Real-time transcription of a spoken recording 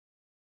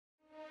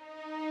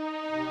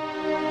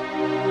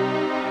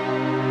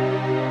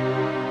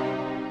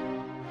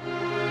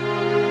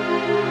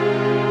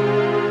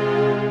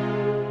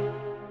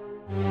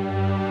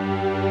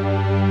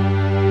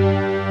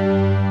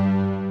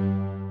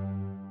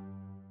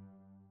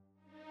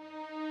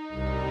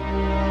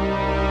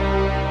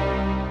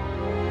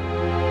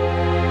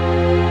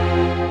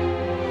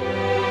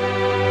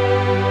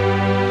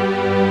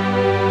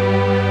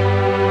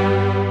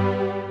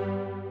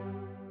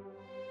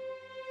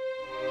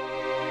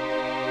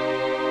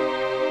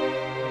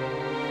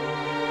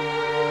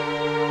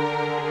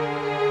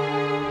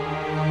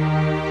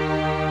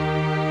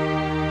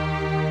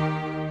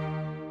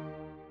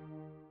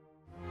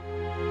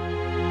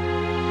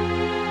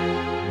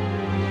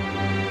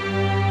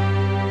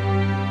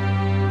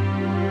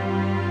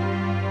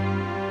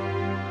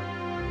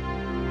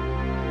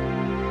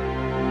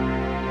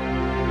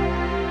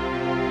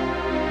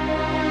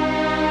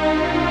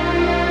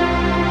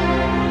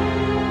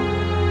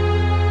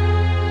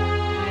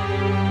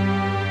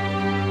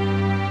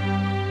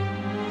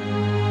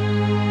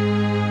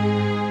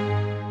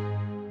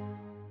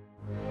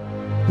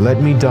Let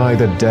me die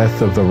the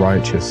death of the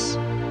righteous,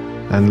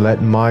 and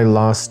let my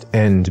last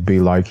end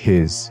be like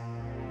his.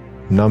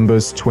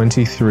 Numbers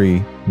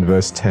 23,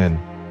 verse 10.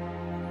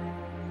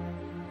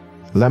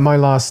 Let my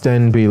last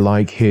end be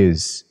like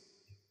his.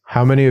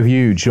 How many of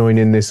you join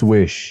in this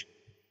wish?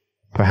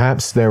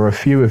 Perhaps there are a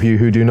few of you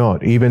who do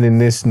not, even in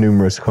this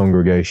numerous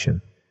congregation.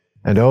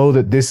 And oh,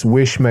 that this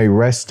wish may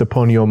rest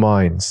upon your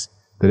minds,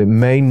 that it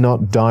may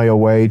not die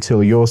away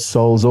till your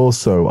souls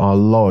also are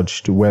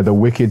lodged where the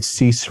wicked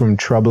cease from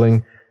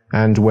troubling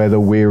and where the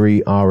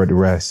weary are at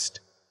rest.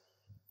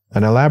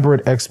 An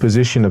elaborate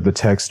exposition of the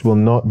text will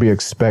not be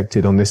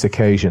expected on this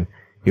occasion.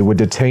 It would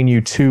detain you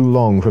too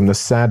long from the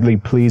sadly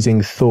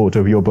pleasing thought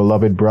of your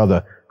beloved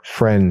brother,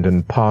 friend,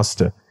 and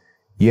pastor,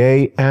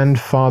 yea, and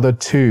father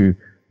too,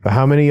 for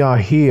how many are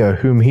here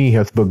whom he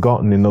hath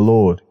begotten in the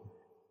Lord?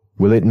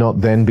 Will it not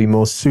then be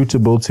more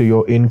suitable to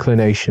your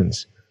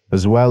inclinations,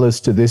 as well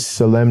as to this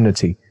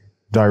solemnity,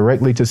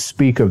 directly to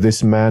speak of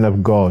this man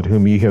of God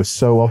whom ye have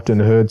so often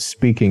heard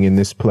speaking in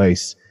this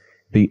place,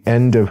 the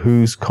end of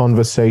whose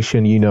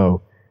conversation ye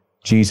know,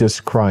 Jesus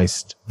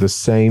Christ, the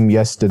same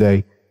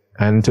yesterday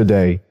and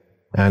today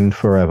and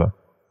forever?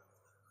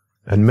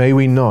 And may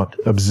we not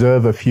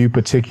observe a few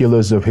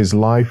particulars of his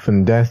life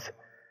and death,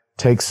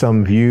 take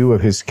some view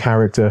of his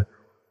character,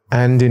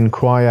 and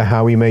inquire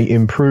how we may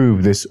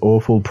improve this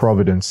awful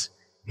providence,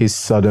 his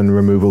sudden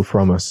removal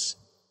from us?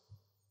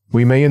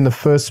 We may in the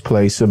first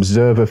place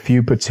observe a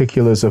few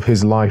particulars of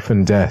his life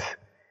and death.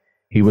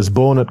 He was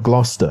born at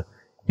Gloucester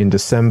in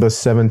December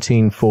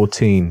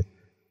 1714,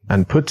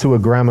 and put to a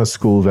grammar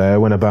school there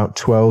when about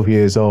 12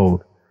 years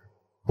old.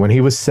 When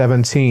he was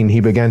 17, he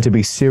began to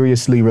be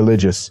seriously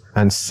religious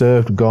and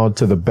served God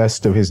to the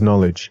best of his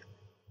knowledge.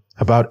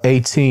 About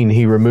 18,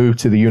 he removed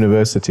to the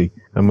university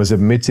and was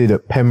admitted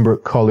at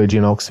Pembroke College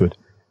in Oxford,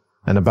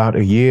 and about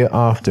a year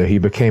after he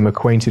became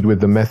acquainted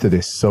with the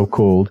Methodists, so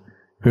called,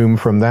 whom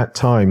from that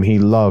time he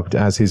loved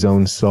as his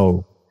own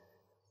soul.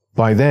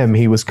 By them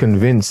he was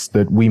convinced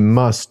that we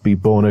must be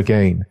born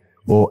again,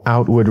 or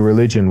outward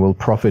religion will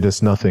profit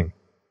us nothing.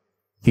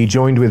 He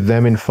joined with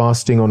them in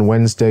fasting on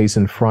Wednesdays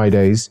and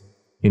Fridays,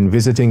 in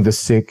visiting the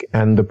sick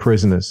and the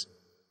prisoners,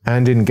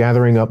 and in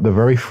gathering up the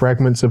very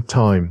fragments of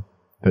time,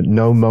 that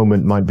no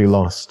moment might be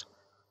lost.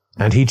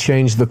 And he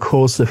changed the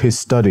course of his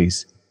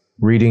studies,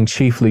 reading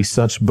chiefly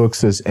such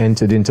books as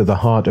entered into the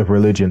heart of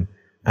religion,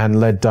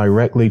 and led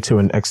directly to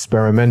an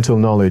experimental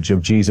knowledge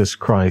of Jesus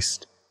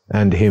Christ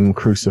and him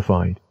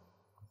crucified.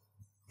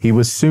 He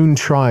was soon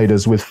tried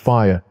as with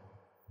fire.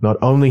 Not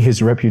only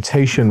his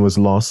reputation was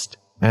lost,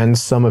 and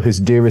some of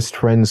his dearest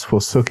friends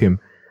forsook him,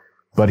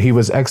 but he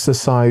was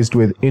exercised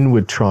with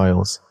inward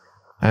trials,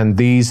 and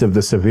these of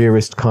the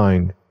severest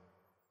kind.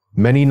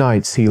 Many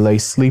nights he lay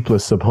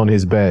sleepless upon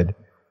his bed,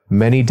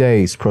 many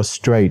days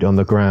prostrate on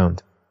the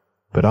ground.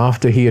 But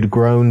after he had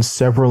groaned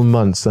several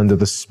months under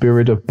the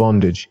spirit of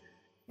bondage,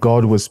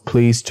 God was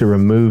pleased to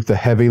remove the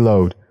heavy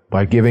load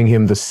by giving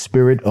him the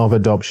spirit of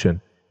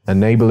adoption,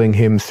 enabling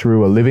him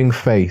through a living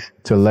faith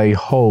to lay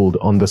hold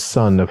on the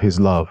Son of his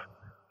love.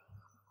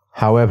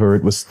 However,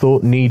 it was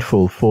thought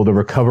needful for the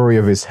recovery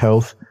of his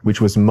health, which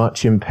was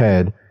much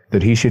impaired,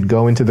 that he should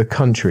go into the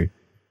country.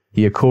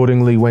 He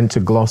accordingly went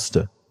to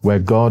Gloucester, where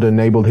God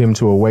enabled him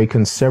to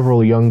awaken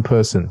several young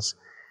persons.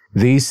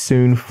 These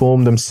soon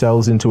formed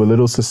themselves into a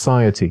little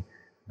society,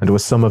 and were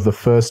some of the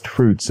first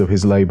fruits of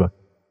his labor.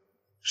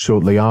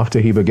 Shortly after,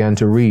 he began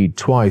to read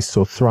twice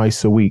or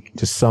thrice a week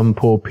to some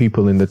poor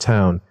people in the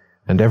town,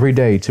 and every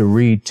day to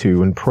read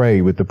to and pray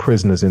with the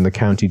prisoners in the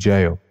county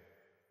jail.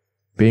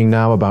 Being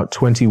now about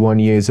 21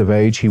 years of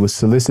age, he was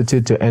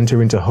solicited to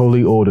enter into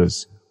holy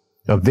orders.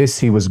 Of this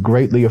he was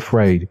greatly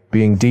afraid,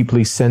 being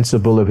deeply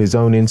sensible of his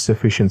own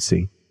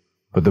insufficiency.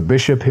 But the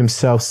bishop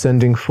himself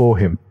sending for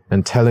him,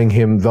 and telling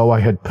him, though I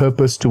had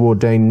purposed to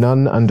ordain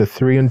none under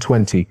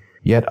 23,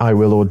 yet I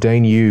will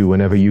ordain you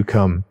whenever you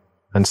come,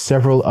 and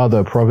several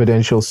other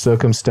providential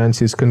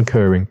circumstances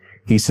concurring,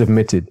 he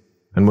submitted,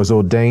 and was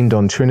ordained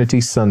on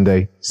Trinity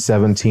Sunday,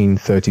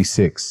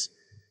 1736.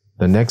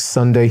 The next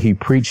Sunday he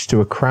preached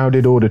to a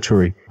crowded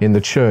auditory in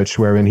the church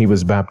wherein he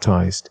was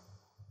baptized.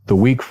 The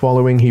week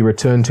following he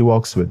returned to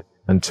Oxford,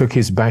 and took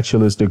his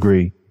bachelor's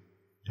degree,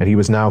 and he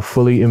was now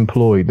fully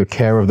employed, the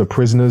care of the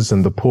prisoners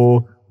and the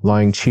poor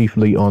lying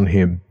chiefly on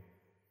him.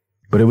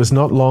 But it was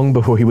not long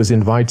before he was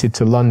invited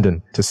to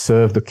London to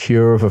serve the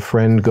cure of a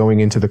friend going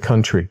into the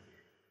country.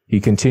 He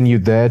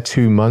continued there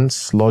 2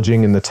 months,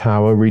 lodging in the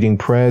Tower, reading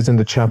prayers in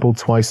the chapel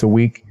twice a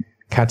week,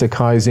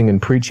 catechizing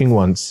and preaching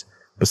once,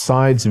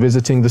 besides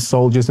visiting the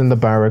soldiers in the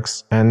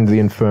barracks and the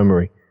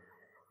infirmary.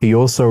 He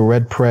also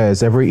read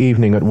prayers every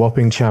evening at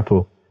Wapping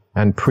Chapel,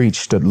 and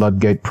preached at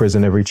Ludgate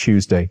Prison every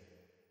Tuesday.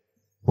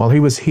 While he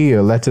was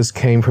here, letters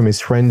came from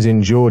his friends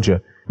in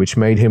Georgia, which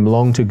made him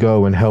long to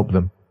go and help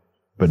them.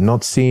 But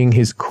not seeing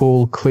his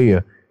call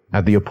clear,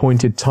 at the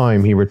appointed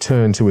time he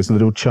returned to his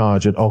little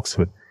charge at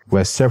Oxford,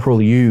 where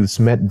several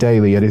youths met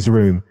daily at his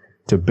room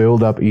to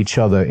build up each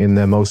other in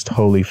their most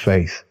holy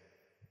faith.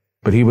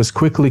 But he was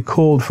quickly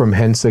called from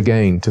hence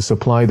again to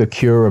supply the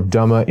cure of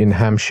Dummer in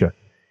Hampshire.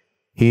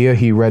 Here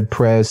he read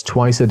prayers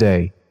twice a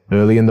day,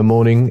 early in the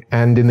morning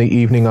and in the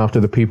evening after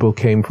the people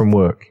came from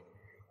work.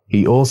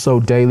 He also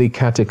daily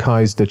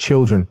catechized the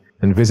children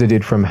and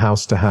visited from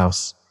house to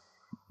house.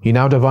 He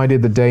now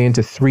divided the day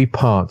into 3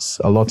 parts,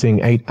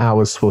 allotting 8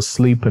 hours for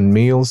sleep and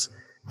meals,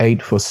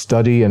 8 for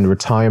study and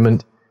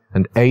retirement,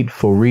 and 8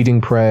 for reading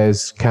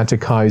prayers,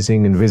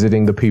 catechizing, and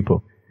visiting the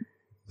people.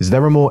 Is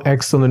there a more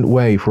excellent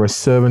way for a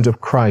servant of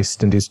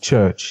Christ and his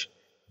church?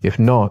 If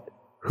not,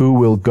 who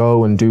will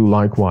go and do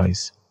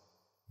likewise?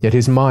 Yet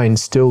his mind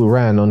still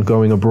ran on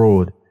going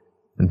abroad,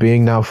 and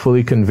being now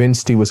fully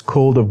convinced he was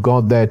called of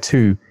God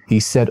thereto, he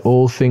set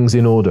all things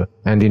in order,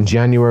 and in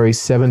January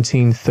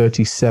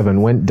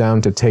 1737 went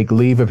down to take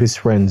leave of his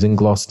friends in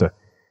Gloucester.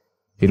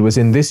 It was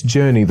in this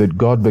journey that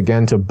God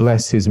began to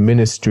bless his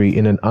ministry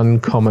in an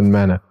uncommon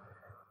manner.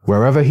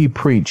 Wherever he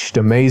preached,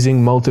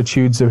 amazing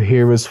multitudes of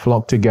hearers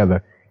flocked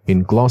together,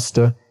 in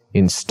Gloucester,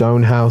 in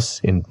Stonehouse,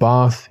 in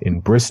Bath, in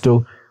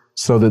Bristol,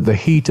 so that the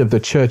heat of the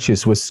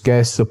churches was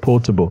scarce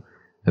supportable,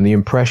 and the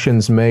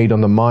impressions made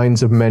on the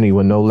minds of many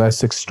were no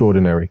less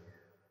extraordinary.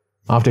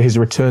 After his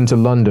return to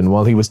London,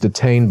 while he was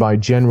detained by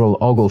General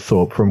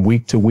Oglethorpe from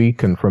week to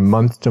week and from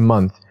month to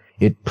month,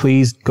 it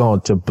pleased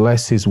God to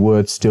bless his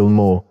word still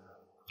more,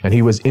 and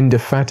he was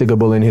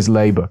indefatigable in his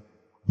labor.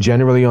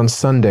 Generally on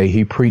Sunday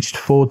he preached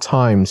 4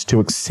 times to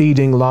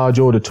exceeding large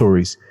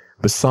auditories,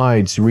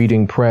 besides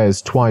reading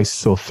prayers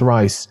twice or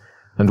thrice,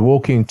 and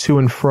walking to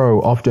and fro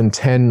often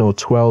 10 or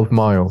 12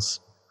 miles.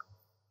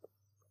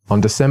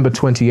 On December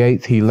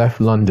 28th he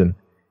left London.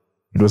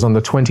 It was on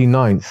the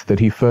 29th that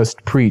he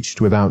first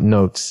preached without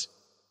notes.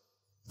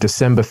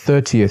 December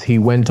 30th he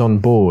went on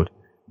board,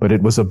 but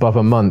it was above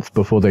a month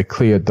before they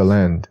cleared the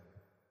land.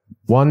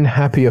 One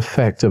happy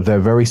effect of their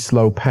very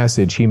slow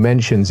passage he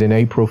mentions in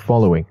April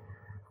following.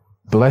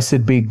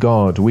 Blessed be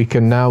God, we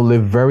can now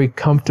live very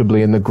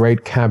comfortably in the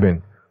great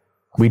cabin.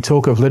 We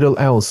talk of little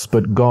else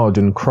but God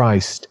and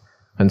Christ,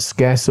 and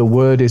scarce a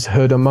word is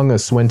heard among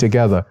us when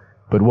together,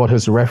 but what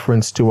has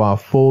reference to our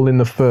fall in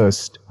the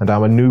first, and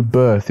our new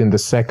birth in the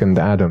second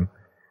Adam.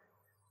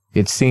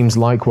 It seems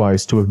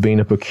likewise to have been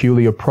a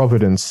peculiar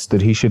providence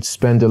that he should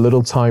spend a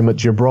little time at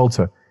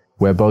Gibraltar,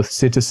 where both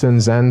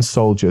citizens and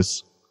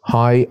soldiers,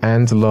 high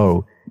and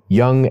low,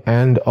 young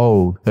and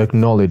old,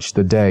 acknowledged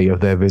the day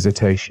of their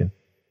visitation.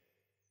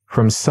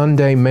 From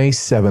Sunday, May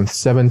 7th,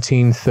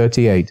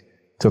 1738,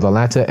 to the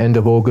latter end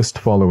of August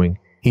following,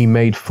 he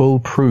made full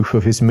proof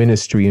of his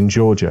ministry in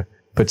Georgia,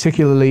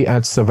 particularly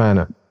at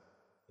Savannah.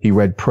 He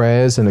read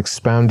prayers and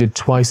expounded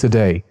twice a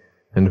day,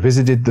 and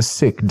visited the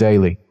sick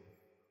daily.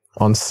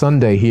 On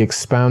Sunday he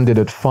expounded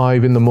at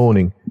 5 in the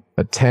morning,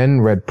 at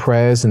 10 read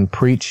prayers and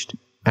preached,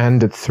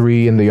 and at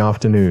 3 in the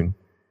afternoon,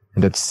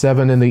 and at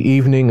 7 in the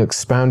evening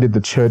expounded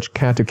the church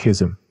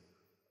catechism.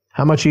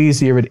 How much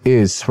easier it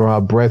is for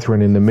our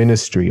brethren in the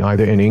ministry,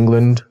 either in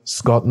England,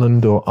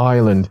 Scotland, or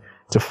Ireland,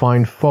 to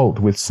find fault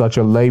with such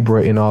a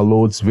laborer in our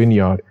Lord's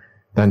vineyard,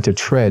 than to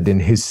tread in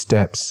his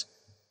steps.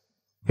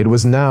 It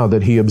was now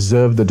that he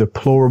observed the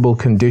deplorable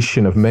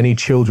condition of many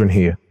children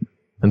here,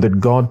 and that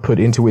God put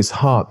into his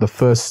heart the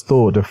first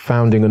thought of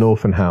founding an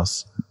orphan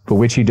house, for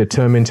which he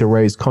determined to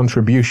raise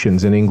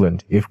contributions in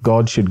England, if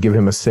God should give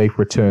him a safe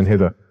return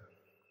hither.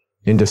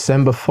 In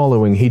December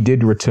following he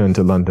did return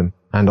to London,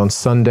 and on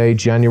Sunday,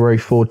 January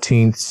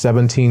 14th,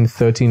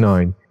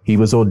 1739, he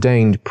was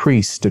ordained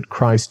priest at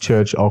Christ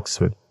Church,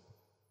 Oxford.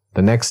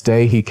 The next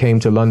day he came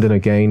to London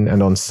again,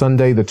 and on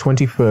Sunday the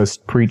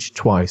 21st preached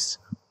twice.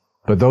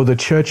 But though the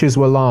churches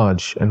were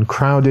large and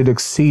crowded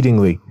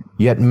exceedingly,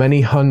 yet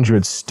many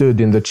hundreds stood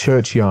in the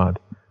churchyard,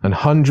 and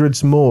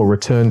hundreds more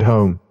returned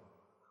home.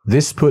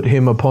 This put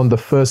him upon the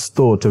first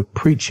thought of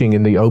preaching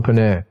in the open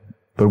air,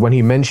 but when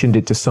he mentioned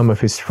it to some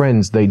of his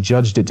friends, they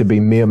judged it to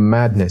be mere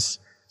madness,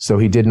 so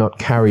he did not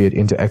carry it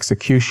into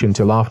execution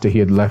till after he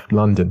had left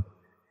London.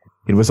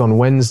 It was on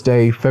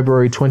Wednesday,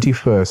 February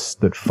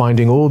 21st, that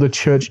finding all the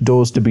church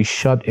doors to be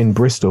shut in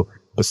Bristol,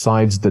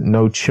 besides that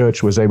no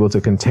church was able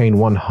to contain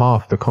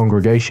 1/2 the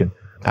congregation,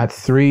 at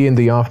 3 in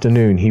the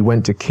afternoon he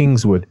went to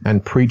Kingswood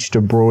and preached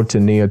abroad to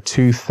near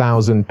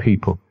 2,000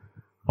 people.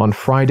 On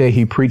Friday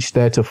he preached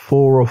there to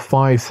 4,000 or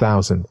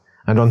 5,000,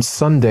 and on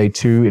Sunday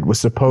too it was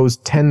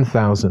supposed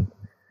 10,000.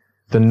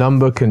 The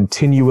number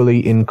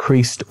continually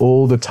increased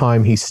all the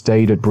time he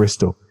stayed at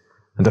Bristol,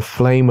 and a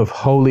flame of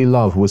holy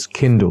love was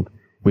kindled,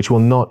 which will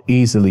not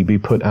easily be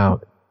put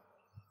out.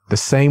 The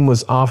same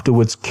was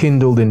afterwards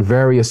kindled in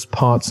various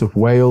parts of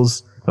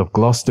Wales, of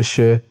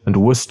Gloucestershire, and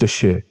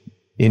Worcestershire.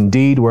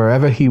 Indeed,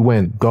 wherever he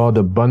went, God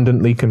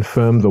abundantly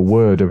confirmed the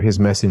word of his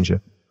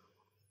messenger.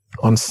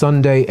 On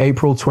Sunday,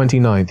 April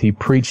 29th, he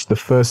preached the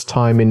first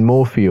time in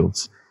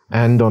Moorfields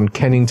and on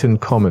Kennington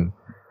Common,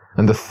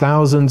 and the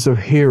thousands of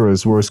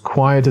hearers were as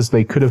quiet as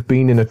they could have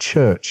been in a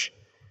church.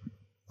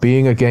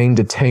 Being again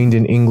detained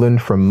in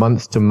England from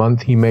month to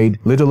month, he made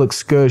little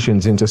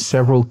excursions into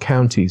several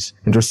counties,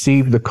 and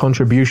received the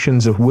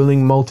contributions of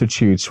willing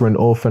multitudes for an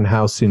orphan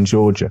house in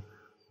Georgia.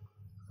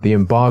 The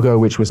embargo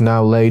which was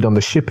now laid on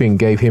the shipping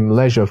gave him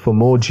leisure for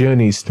more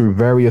journeys through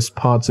various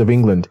parts of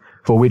England,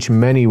 for which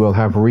many will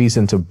have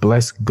reason to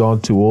bless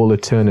God to all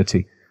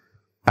eternity.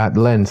 At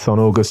length, on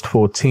August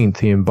 14th,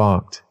 he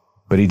embarked,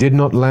 but he did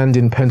not land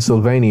in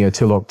Pennsylvania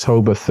till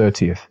October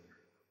 30th.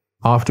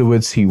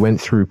 Afterwards, he went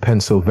through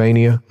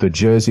Pennsylvania, the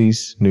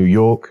Jerseys, New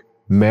York,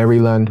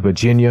 Maryland,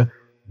 Virginia,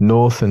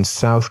 North and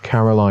South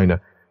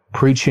Carolina,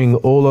 preaching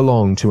all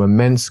along to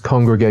immense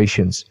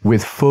congregations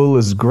with full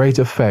as great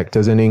effect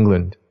as in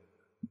England.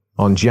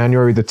 On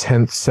January the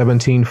 10th,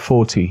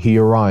 1740, he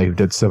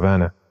arrived at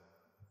Savannah.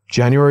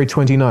 January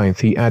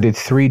 29th, he added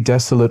 3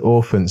 desolate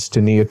orphans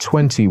to near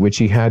 20 which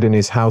he had in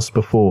his house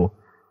before.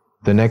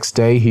 The next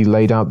day he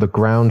laid out the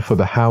ground for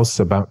the house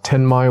about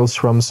 10 miles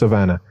from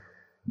Savannah.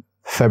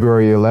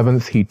 February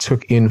 11th, he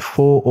took in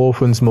 4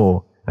 orphans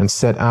more and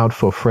set out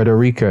for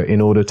Frederica in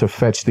order to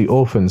fetch the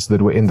orphans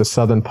that were in the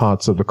southern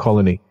parts of the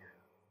colony.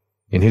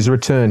 In his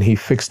return, he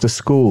fixed a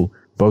school,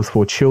 both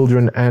for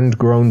children and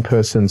grown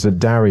persons, at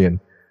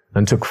Darien,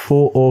 and took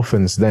 4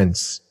 orphans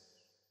thence.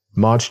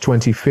 March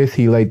 25th,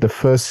 he laid the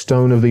first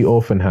stone of the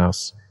orphan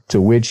house,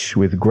 to which,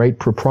 with great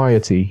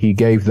propriety, he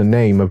gave the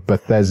name of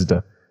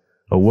Bethesda,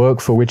 a work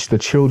for which the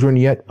children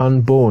yet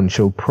unborn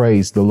shall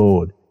praise the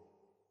Lord.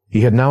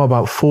 He had now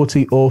about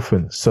 40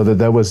 orphans, so that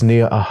there was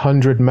near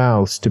 100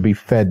 mouths to be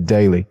fed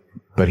daily,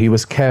 but he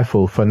was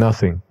careful for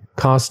nothing,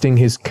 casting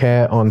his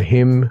care on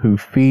him who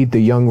feed the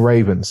young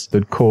ravens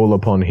that call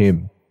upon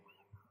him.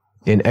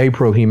 In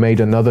April he made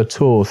another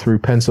tour through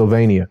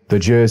Pennsylvania, the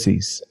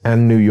Jerseys,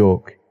 and New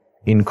York.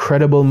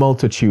 Incredible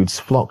multitudes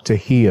flocked to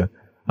hear,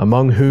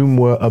 among whom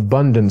were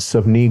abundance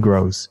of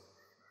Negroes.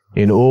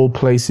 In all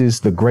places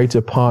the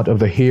greater part of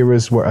the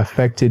hearers were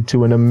affected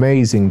to an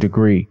amazing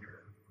degree.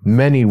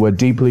 Many were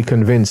deeply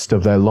convinced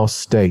of their lost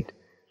state.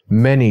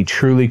 Many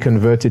truly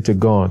converted to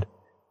God.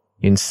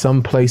 In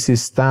some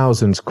places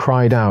thousands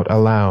cried out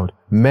aloud,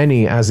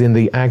 many as in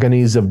the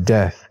agonies of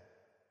death.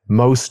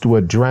 Most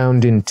were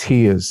drowned in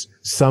tears,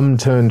 some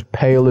turned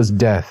pale as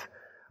death,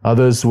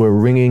 others were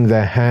wringing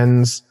their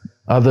hands,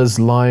 others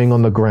lying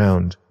on the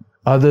ground,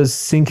 others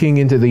sinking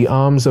into the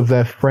arms of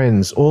their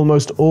friends,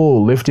 almost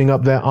all lifting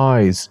up their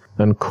eyes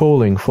and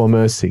calling for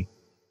mercy.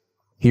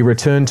 He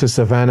returned to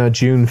Savannah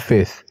June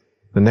 5th.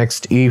 The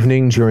next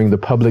evening, during the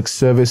public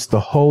service, the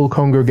whole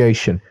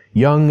congregation,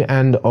 young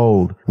and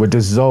old, were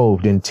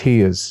dissolved in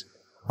tears.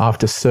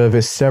 After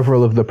service,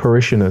 several of the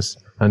parishioners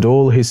and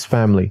all his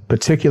family,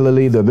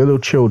 particularly the little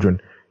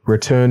children,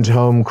 returned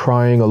home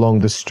crying along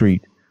the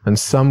street, and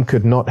some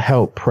could not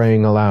help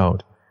praying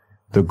aloud.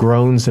 The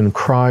groans and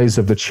cries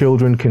of the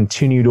children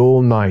continued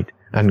all night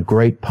and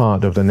great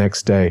part of the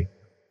next day.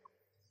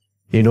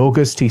 In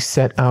August he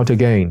set out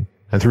again,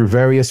 and through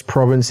various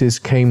provinces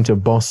came to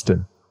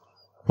Boston.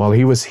 While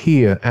he was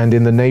here and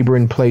in the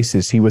neighboring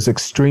places, he was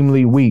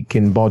extremely weak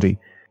in body,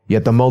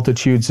 yet the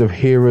multitudes of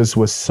hearers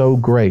were so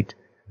great,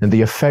 and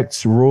the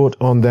effects wrought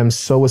on them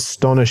so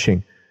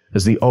astonishing,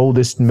 as the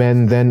oldest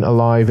men then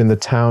alive in the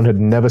town had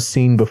never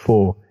seen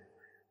before.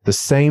 The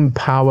same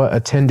power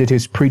attended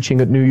his preaching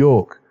at New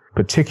York,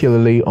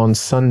 particularly on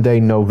Sunday,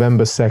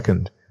 November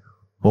 2nd.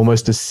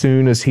 Almost as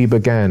soon as he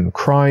began,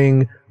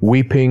 crying,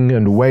 weeping,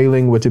 and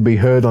wailing were to be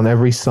heard on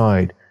every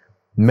side.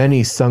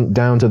 Many sunk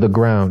down to the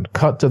ground,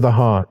 cut to the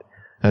heart,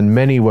 and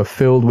many were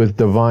filled with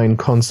divine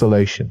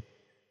consolation.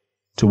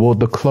 Toward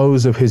the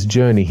close of his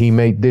journey he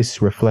made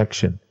this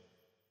reflection: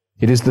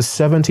 "It is the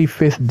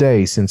 75th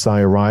day since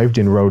I arrived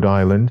in Rhode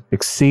Island,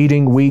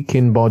 exceeding weak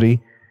in body,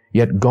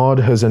 yet God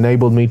has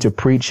enabled me to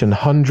preach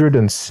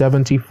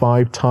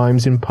 175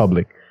 times in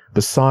public,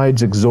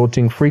 besides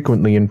exhorting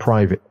frequently in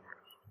private.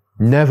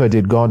 Never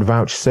did God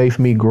vouchsafe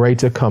me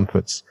greater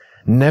comforts.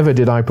 Never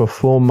did I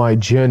perform my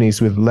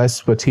journeys with less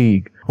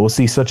fatigue, or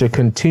see such a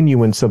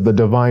continuance of the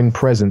divine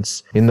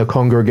presence in the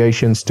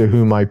congregations to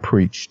whom I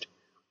preached."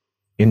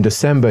 In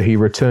December he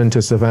returned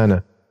to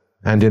Savannah,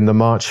 and in the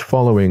March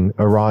following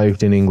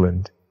arrived in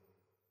England.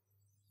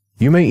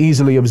 You may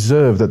easily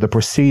observe that the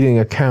preceding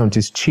account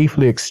is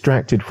chiefly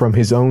extracted from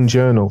his own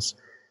journals,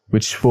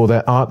 which for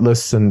their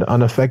artless and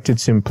unaffected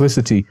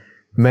simplicity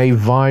may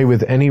vie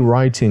with any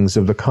writings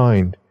of the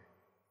kind.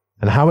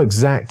 And how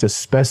exact a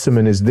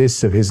specimen is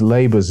this of his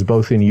labors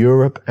both in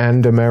Europe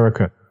and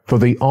America, for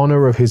the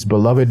honor of his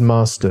beloved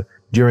Master,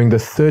 during the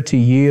 30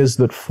 years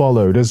that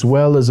followed, as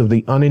well as of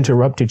the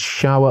uninterrupted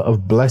shower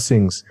of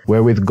blessings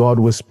wherewith God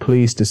was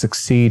pleased to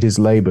succeed his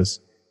labors.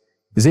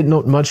 Is it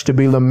not much to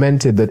be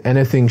lamented that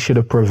anything should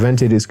have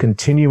prevented his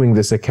continuing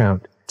this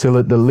account, till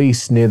at the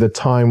least near the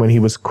time when he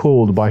was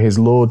called by his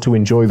Lord to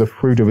enjoy the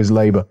fruit of his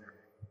labor?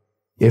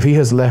 If he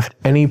has left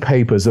any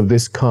papers of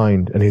this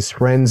kind, and his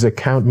friends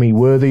account me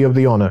worthy of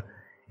the honor,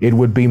 it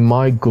would be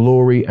my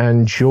glory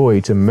and joy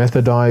to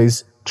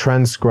methodize,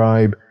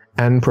 transcribe,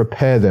 and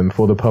prepare them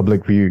for the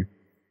public view.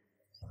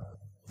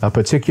 A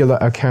particular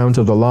account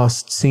of the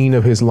last scene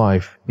of his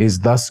life is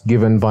thus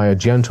given by a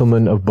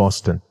gentleman of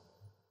Boston.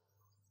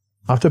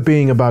 After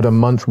being about a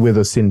month with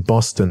us in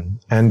Boston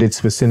and its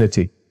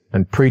vicinity,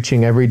 and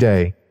preaching every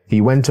day, he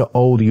went to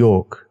Old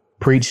York,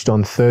 preached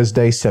on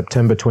Thursday,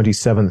 September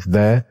 27th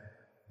there,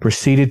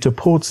 proceeded to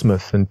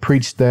Portsmouth and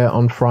preached there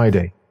on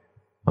Friday.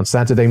 On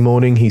Saturday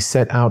morning he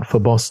set out for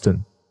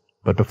Boston,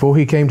 but before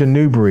he came to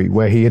Newbury,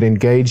 where he had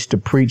engaged to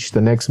preach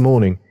the next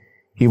morning,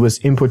 he was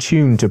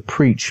importuned to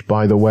preach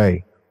by the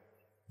way.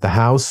 The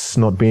house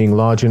not being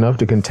large enough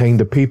to contain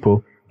the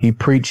people, he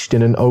preached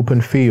in an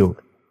open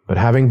field, but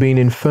having been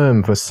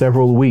infirm for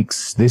several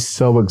weeks, this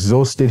so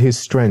exhausted his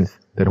strength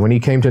that when he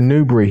came to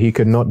Newbury he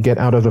could not get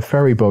out of the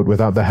ferry boat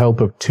without the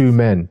help of 2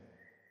 men.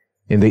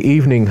 In the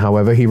evening,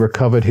 however, he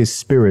recovered his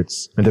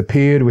spirits and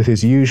appeared with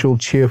his usual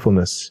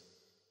cheerfulness.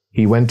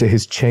 He went to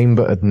his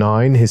chamber at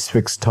 9, his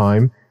fixed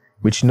time,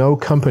 which no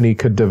company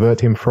could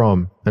divert him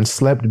from, and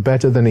slept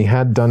better than he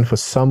had done for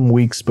some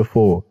weeks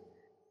before.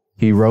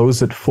 He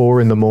rose at 4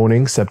 in the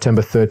morning,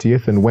 September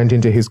 30th, and went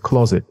into his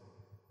closet,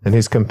 and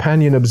his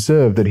companion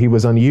observed that he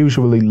was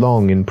unusually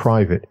long in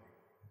private.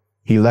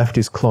 He left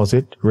his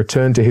closet,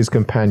 returned to his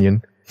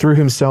companion, threw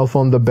himself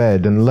on the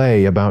bed, and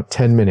lay about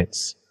 10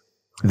 minutes.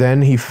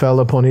 Then he fell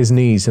upon his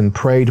knees and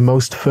prayed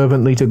most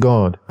fervently to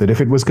God that if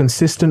it was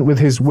consistent with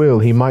his will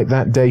he might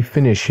that day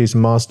finish his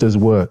master's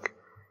work.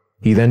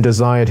 He then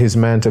desired his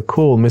man to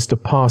call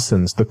Mr.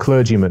 Parsons, the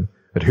clergyman,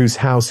 at whose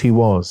house he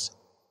was.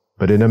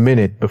 But in a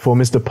minute, before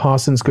Mr.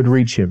 Parsons could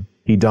reach him,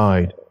 he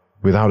died,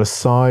 without a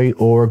sigh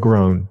or a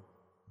groan.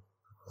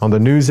 On the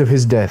news of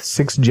his death,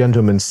 6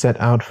 gentlemen set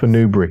out for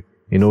Newbury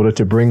in order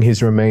to bring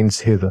his remains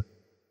hither,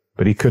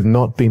 but he could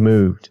not be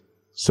moved,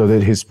 so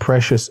that his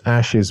precious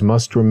ashes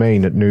must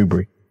remain at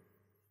Newbury.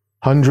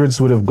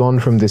 Hundreds would have gone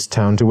from this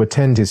town to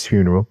attend his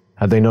funeral,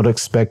 had they not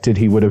expected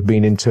he would have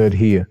been interred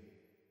here.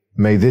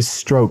 May this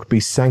stroke be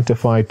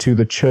sanctified to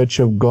the Church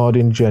of God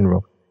in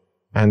general,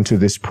 and to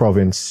this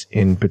province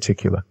in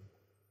particular.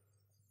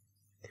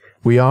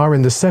 We are,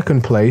 in the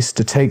second place,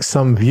 to take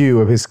some view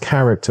of his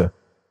character.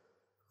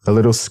 A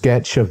little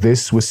sketch of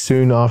this was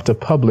soon after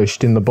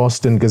published in the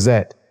Boston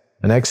Gazette,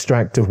 an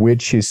extract of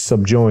which is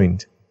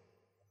subjoined.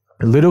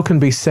 Little can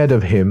be said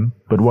of him,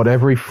 but what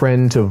every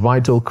friend to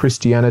vital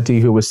Christianity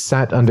who has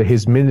sat under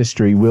his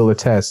ministry will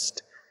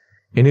attest.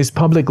 In his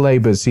public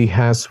labors he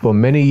has for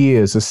many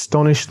years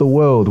astonished the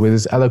world with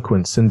his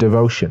eloquence and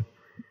devotion.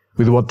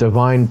 With what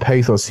divine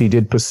pathos he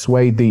did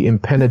persuade the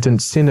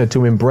impenitent sinner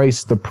to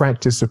embrace the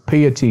practice of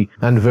piety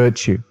and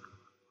virtue.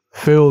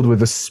 Filled with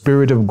the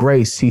spirit of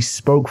grace, he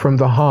spoke from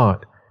the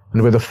heart,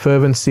 and with a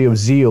fervency of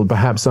zeal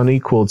perhaps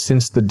unequaled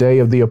since the day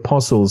of the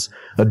apostles,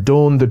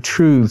 adorned the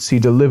truths he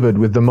delivered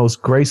with the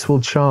most graceful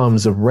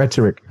charms of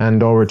rhetoric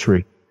and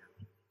oratory.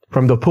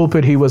 From the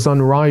pulpit he was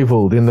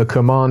unrivaled in the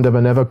command of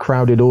an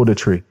ever-crowded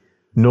auditory,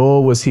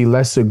 nor was he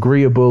less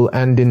agreeable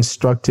and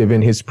instructive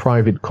in his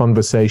private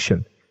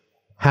conversation.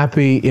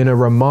 Happy in a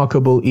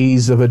remarkable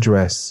ease of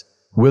address,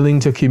 willing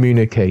to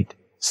communicate,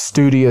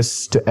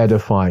 studious to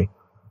edify.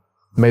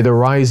 May the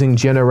rising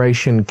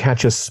generation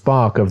catch a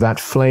spark of that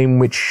flame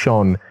which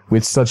shone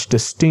with such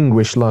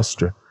distinguished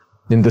lustre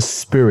in the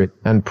spirit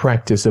and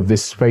practice of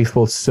this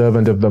faithful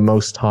servant of the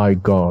Most High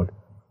God.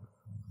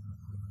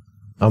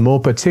 A more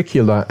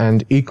particular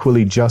and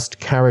equally just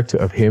character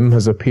of him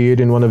has appeared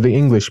in one of the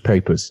English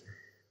papers.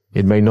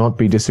 It may not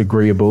be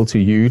disagreeable to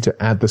you to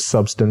add the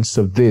substance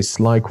of this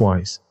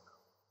likewise.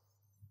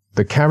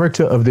 The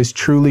character of this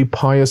truly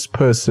pious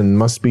person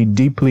must be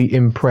deeply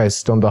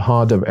impressed on the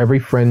heart of every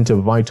friend to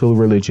vital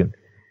religion.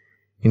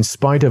 In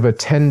spite of a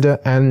tender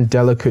and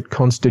delicate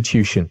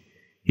constitution,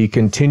 he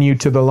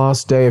continued to the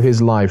last day of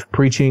his life,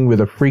 preaching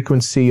with a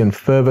frequency and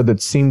fervor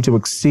that seemed to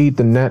exceed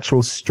the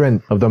natural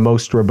strength of the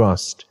most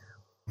robust.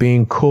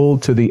 Being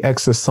called to the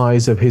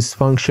exercise of his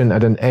function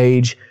at an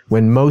age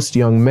when most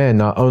young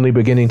men are only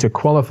beginning to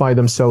qualify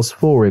themselves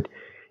for it,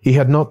 he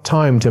had not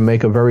time to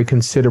make a very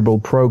considerable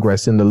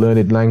progress in the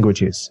learned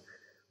languages,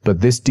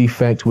 but this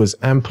defect was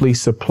amply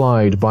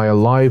supplied by a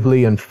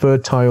lively and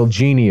fertile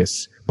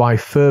genius, by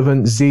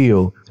fervent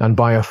zeal, and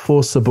by a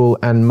forcible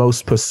and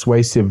most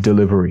persuasive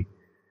delivery.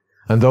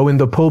 And though in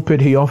the pulpit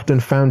he often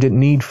found it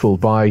needful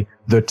by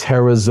the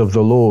terrors of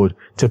the Lord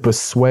to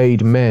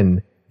persuade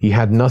men, he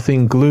had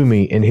nothing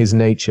gloomy in his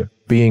nature,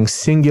 being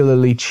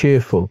singularly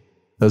cheerful,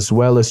 as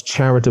well as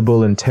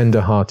charitable and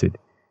tender-hearted.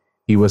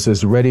 He was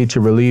as ready to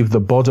relieve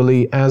the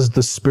bodily as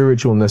the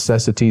spiritual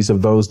necessities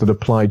of those that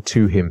applied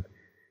to him.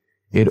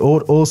 It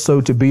ought also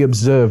to be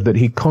observed that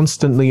he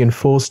constantly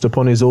enforced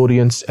upon his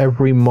audience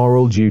every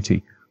moral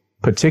duty,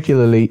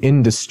 particularly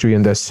industry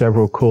in their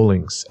several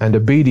callings, and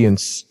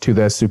obedience to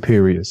their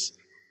superiors.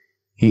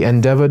 He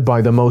endeavored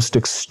by the most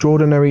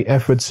extraordinary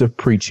efforts of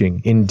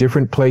preaching, in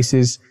different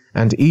places,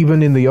 and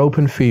even in the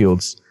open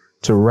fields,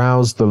 to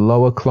rouse the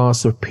lower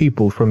class of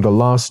people from the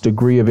last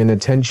degree of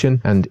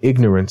inattention and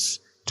ignorance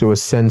to a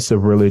sense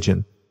of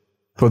religion.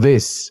 For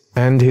this,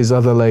 and his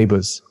other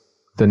labors,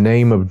 the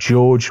name of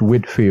George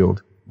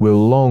Whitefield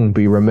will long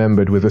be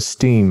remembered with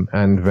esteem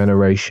and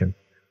veneration.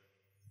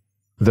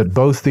 That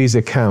both these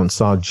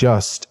accounts are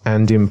just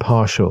and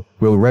impartial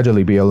will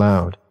readily be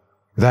allowed.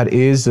 That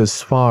is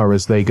as far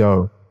as they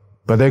go,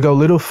 but they go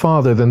little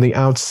farther than the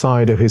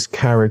outside of his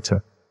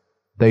character.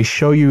 They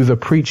show you the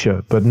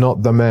preacher, but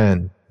not the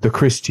man, the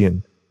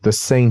Christian, the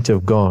saint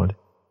of God.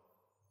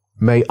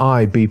 May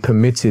I be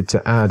permitted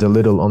to add a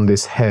little on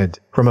this head,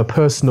 from a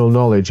personal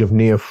knowledge of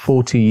near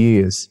 40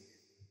 years.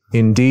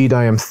 Indeed,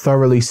 I am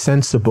thoroughly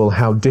sensible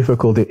how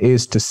difficult it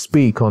is to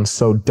speak on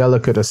so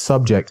delicate a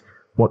subject,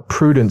 what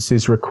prudence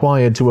is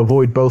required to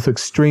avoid both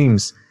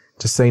extremes,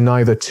 to say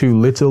neither too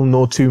little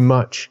nor too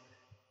much.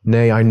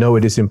 Nay, I know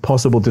it is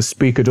impossible to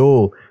speak at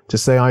all, to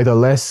say either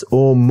less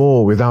or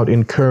more without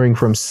incurring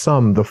from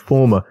some the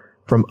former,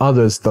 from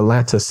others the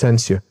latter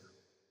censure.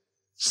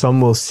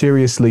 Some will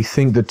seriously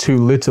think that too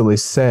little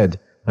is said,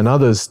 and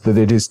others that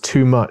it is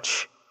too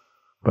much.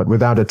 But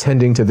without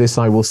attending to this,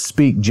 I will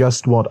speak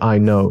just what I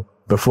know,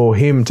 before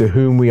him to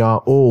whom we are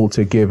all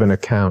to give an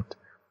account.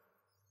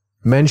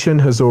 Mention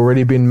has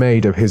already been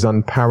made of his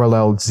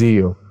unparalleled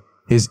zeal,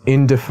 his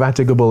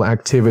indefatigable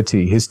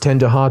activity, his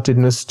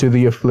tender-heartedness to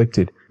the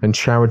afflicted, and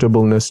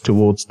charitableness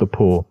towards the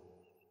poor.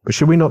 But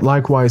should we not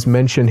likewise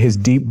mention his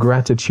deep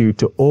gratitude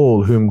to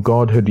all whom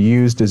God had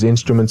used as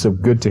instruments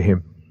of good to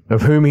him,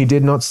 of whom he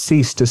did not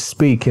cease to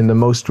speak in the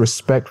most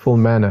respectful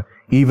manner,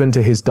 even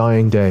to his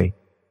dying day?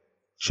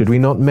 Should we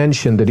not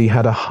mention that he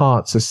had a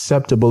heart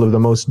susceptible of the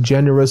most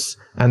generous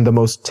and the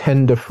most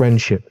tender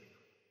friendship?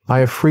 I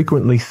have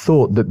frequently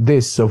thought that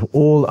this, of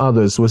all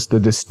others, was the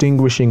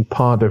distinguishing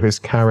part of his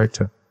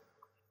character.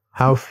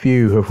 How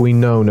few have we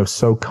known of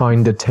so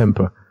kind a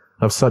temper,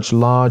 of such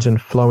large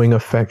and flowing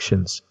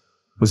affections?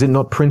 Was it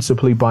not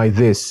principally by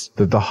this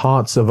that the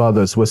hearts of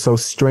others were so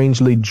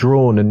strangely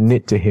drawn and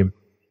knit to him?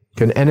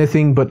 Can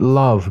anything but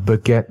love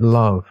beget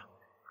love?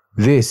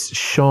 This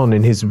shone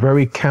in his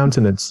very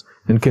countenance,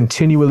 and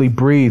continually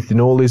breathed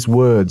in all his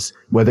words,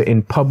 whether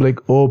in public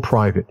or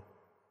private.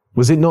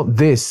 Was it not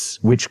this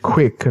which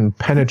quick and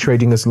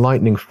penetrating as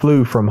lightning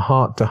flew from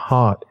heart to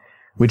heart,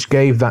 which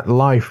gave that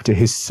life to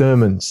his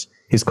sermons,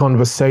 his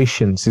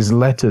conversations, his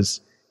letters?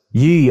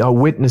 Ye are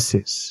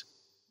witnesses.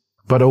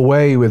 But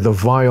away with the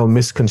vile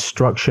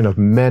misconstruction of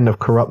men of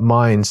corrupt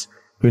minds,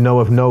 who know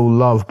of no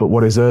love but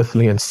what is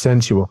earthly and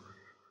sensual.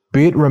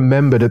 Be it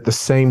remembered at the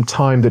same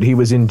time that he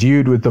was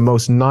endued with the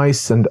most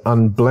nice and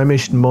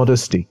unblemished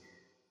modesty.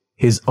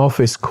 His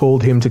office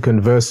called him to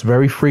converse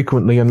very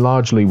frequently and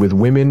largely with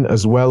women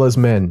as well as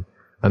men,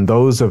 and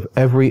those of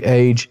every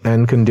age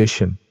and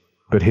condition.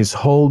 But his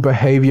whole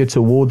behavior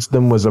towards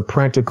them was a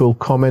practical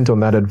comment on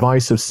that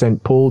advice of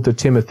St. Paul to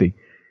Timothy: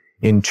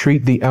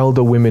 entreat the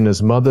elder women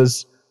as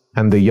mothers,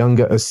 and the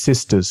younger as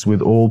sisters,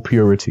 with all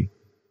purity.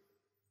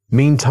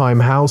 Meantime,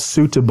 how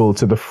suitable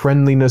to the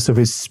friendliness of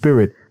his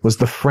spirit was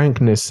the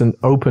frankness and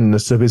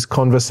openness of his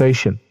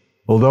conversation,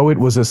 although it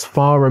was as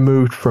far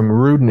removed from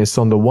rudeness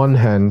on the one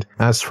hand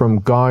as from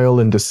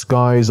guile and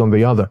disguise on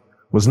the other.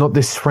 Was not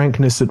this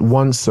frankness at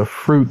once a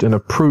fruit and a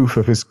proof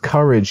of his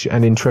courage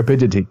and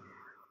intrepidity?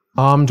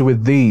 Armed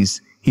with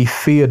these, he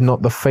feared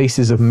not the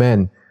faces of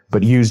men,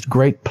 but used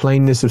great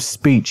plainness of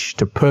speech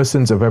to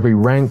persons of every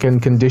rank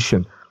and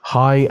condition,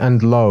 high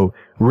and low,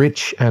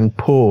 rich and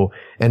poor,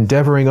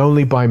 endeavoring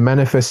only by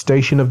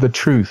manifestation of the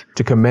truth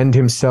to commend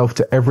himself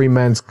to every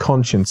man's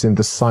conscience in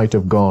the sight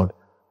of God.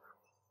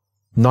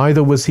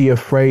 Neither was he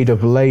afraid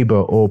of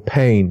labor or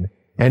pain,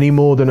 any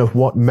more than of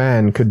what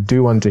man could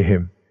do unto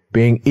him,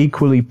 being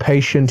equally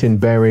patient in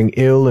bearing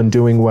ill and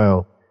doing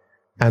well.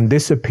 And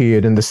this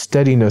appeared in the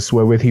steadiness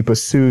wherewith he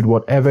pursued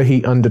whatever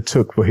he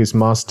undertook for his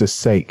master's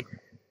sake.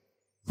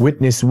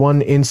 Witness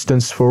one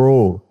instance for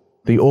all,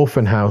 the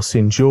orphan house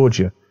in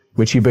Georgia,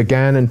 which he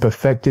began and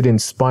perfected in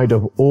spite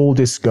of all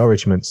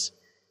discouragements.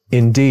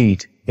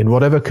 Indeed, in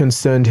whatever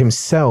concerned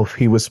himself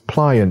he was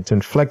pliant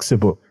and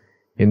flexible.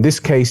 In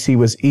this case he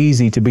was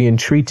easy to be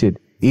entreated,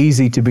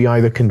 easy to be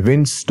either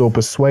convinced or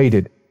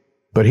persuaded,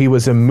 but he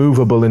was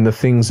immovable in the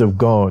things of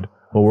God,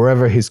 or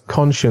wherever his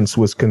conscience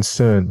was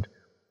concerned.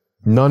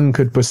 None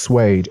could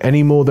persuade,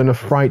 any more than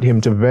affright him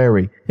to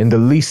vary, in the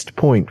least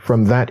point,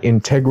 from that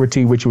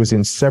integrity which was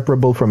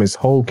inseparable from his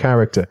whole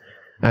character,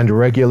 and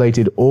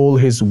regulated all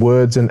his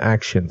words and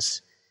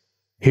actions.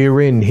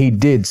 Herein he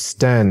did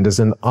stand as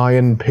an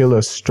iron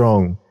pillar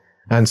strong,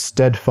 and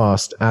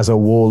steadfast as a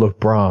wall of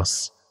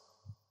brass.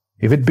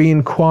 If it be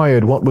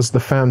inquired what was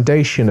the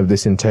foundation of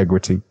this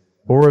integrity,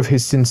 or of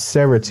his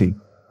sincerity,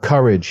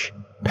 courage,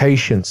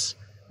 patience,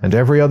 and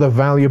every other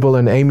valuable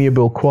and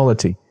amiable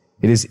quality,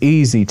 it is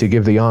easy to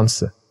give the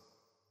answer.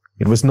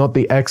 It was not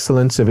the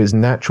excellence of his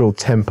natural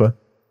temper,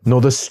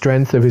 nor the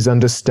strength of his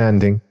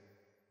understanding.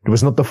 It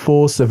was not the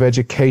force of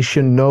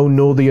education, no,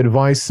 nor the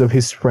advice of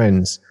his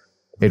friends.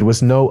 It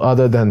was no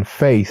other than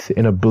faith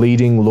in a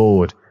bleeding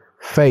Lord,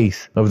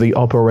 faith of the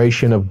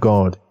operation of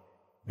God.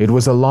 It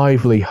was a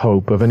lively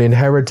hope of an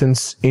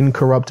inheritance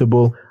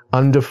incorruptible,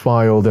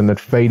 undefiled, and that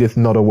fadeth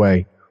not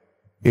away.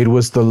 It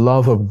was the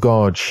love of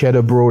God shed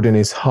abroad in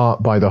his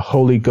heart by the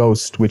Holy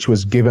Ghost, which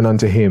was given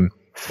unto him,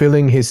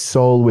 filling his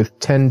soul with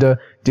tender,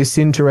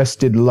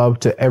 disinterested love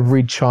to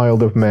every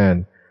child of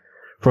man.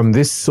 From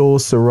this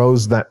source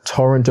arose that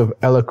torrent of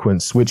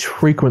eloquence which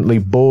frequently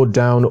bore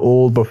down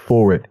all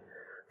before it.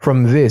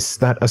 From this,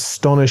 that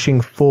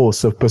astonishing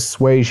force of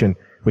persuasion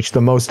which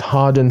the most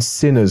hardened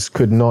sinners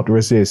could not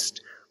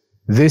resist.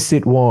 This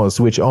it was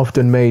which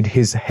often made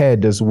his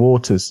head as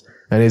waters,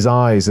 and his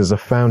eyes as a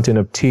fountain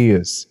of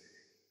tears.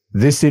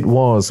 This it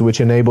was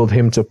which enabled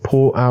him to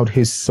pour out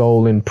his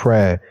soul in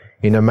prayer,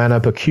 in a manner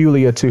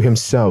peculiar to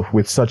himself,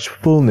 with such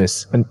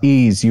fullness and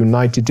ease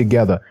united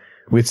together,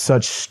 with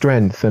such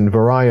strength and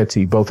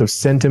variety both of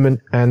sentiment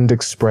and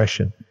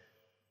expression.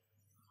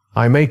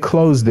 I may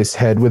close this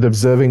head with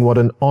observing what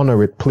an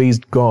honor it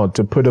pleased God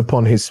to put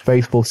upon his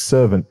faithful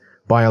servant,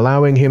 by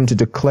allowing him to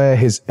declare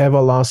his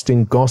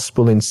everlasting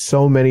gospel in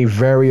so many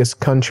various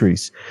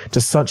countries, to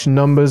such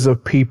numbers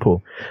of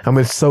people, and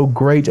with so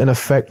great an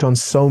effect on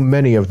so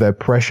many of their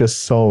precious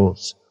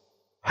souls.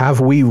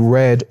 Have we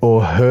read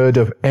or heard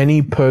of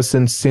any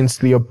person since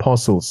the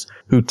apostles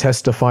who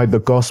testified the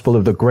gospel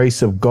of the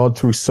grace of God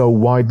through so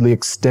widely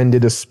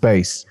extended a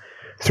space,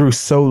 through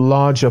so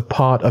large a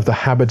part of the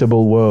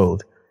habitable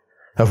world?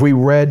 Have we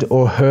read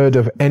or heard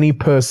of any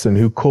person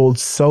who called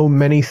so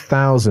many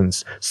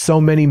thousands, so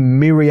many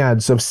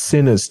myriads of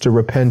sinners to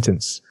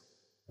repentance?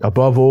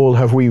 Above all,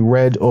 have we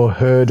read or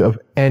heard of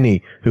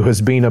any who has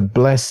been a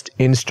blessed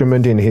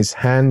instrument in his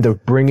hand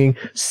of bringing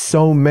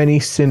so many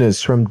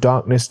sinners from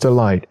darkness to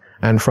light,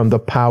 and from the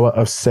power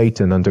of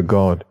Satan unto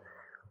God?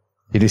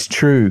 It is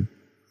true,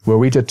 were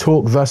we to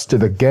talk thus to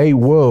the gay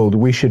world,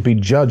 we should be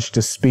judged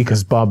to speak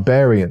as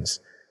barbarians.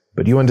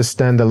 But you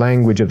understand the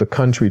language of the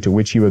country to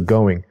which you are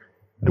going,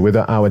 and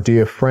whither our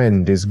dear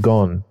friend is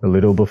gone a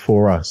little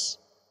before us.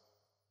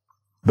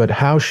 But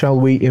how shall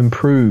we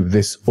improve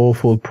this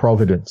awful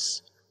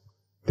providence?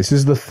 This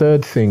is the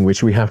third thing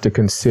which we have to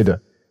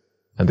consider,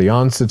 and the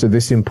answer to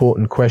this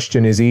important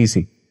question is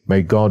easy.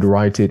 May God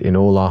write it in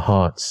all our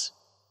hearts.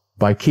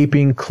 By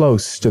keeping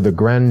close to the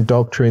grand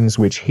doctrines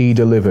which he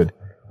delivered,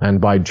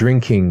 and by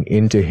drinking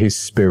into his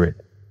Spirit.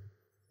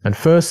 And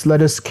first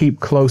let us keep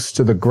close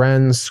to the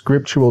grand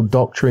scriptural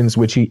doctrines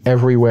which he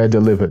everywhere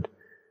delivered.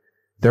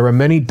 There are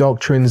many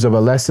doctrines of a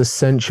less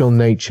essential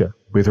nature,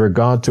 with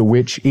regard to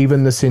which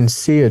even the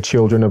sincere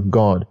children of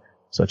God,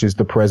 such as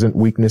the present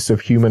weakness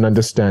of human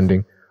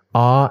understanding,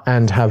 are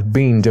and have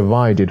been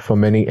divided for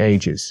many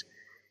ages.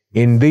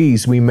 In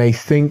these we may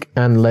think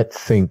and let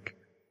think.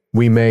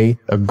 We may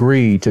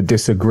agree to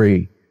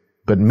disagree.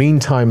 But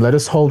meantime let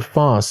us hold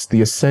fast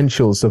the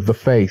essentials of the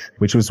faith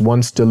which was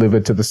once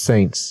delivered to the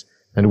saints,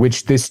 and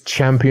which this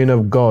champion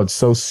of God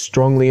so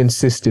strongly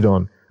insisted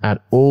on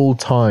at all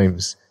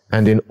times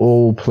and in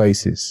all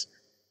places.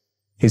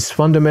 His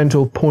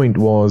fundamental point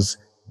was,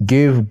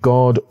 give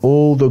God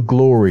all the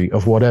glory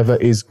of whatever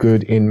is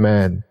good in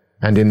man,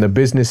 and in the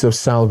business of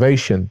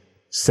salvation,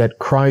 set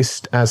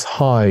Christ as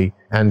high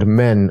and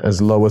men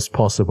as low as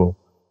possible.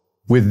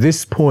 With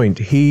this point,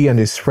 he and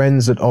his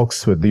friends at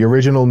Oxford, the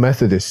original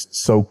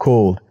Methodists,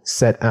 so-called,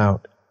 set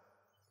out.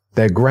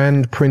 Their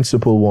grand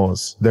principle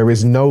was, there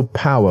is no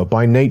power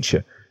by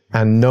nature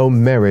and no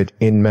merit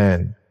in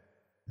man.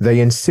 They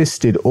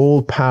insisted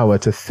all power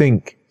to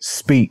think,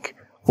 speak,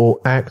 or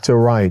act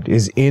aright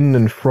is in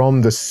and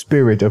from the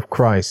Spirit of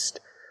Christ,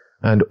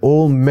 and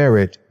all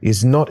merit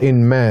is not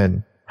in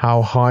man,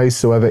 how high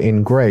soever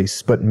in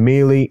grace, but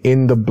merely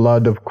in the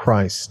blood of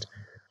Christ.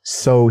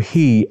 So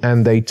he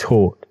and they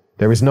taught,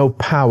 there is no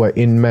power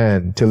in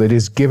man till it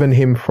is given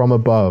him from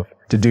above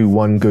to do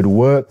one good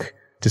work,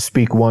 to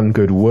speak one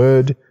good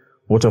word,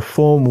 or to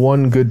form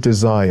one good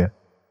desire.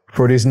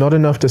 For it is not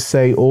enough to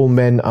say all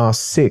men are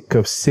sick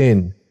of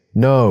sin.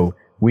 No,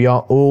 we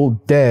are all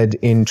dead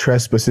in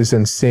trespasses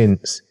and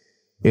sins.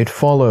 It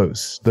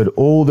follows that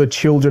all the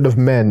children of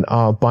men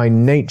are by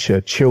nature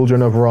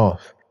children of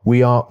wrath.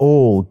 We are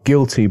all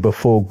guilty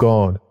before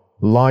God,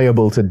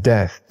 liable to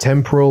death,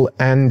 temporal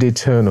and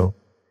eternal.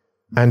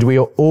 And we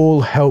are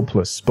all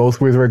helpless,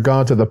 both with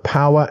regard to the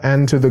power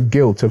and to the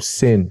guilt of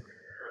sin.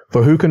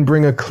 For who can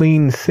bring a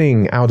clean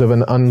thing out of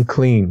an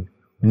unclean?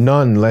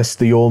 None less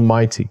the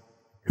Almighty.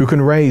 Who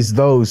can raise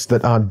those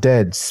that are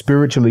dead,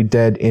 spiritually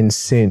dead in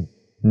sin?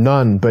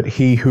 None but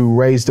he who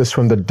raised us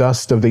from the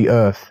dust of the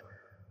earth.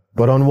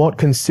 But on what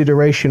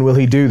consideration will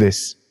he do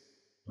this?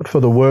 But for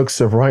the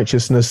works of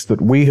righteousness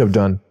that we have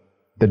done.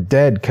 The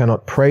dead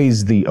cannot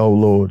praise thee, O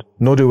Lord,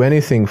 nor do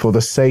anything for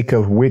the sake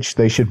of which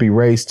they should be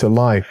raised to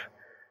life.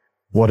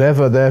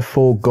 Whatever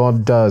therefore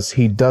God does,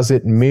 he does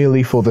it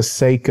merely for the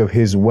sake of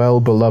his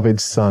well-beloved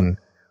Son.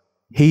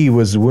 He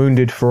was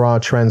wounded for our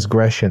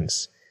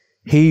transgressions.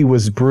 He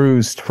was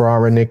bruised for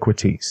our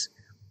iniquities.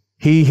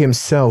 He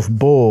himself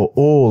bore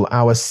all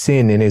our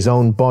sin in his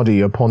own body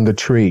upon the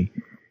tree.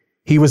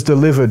 He was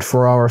delivered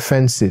for our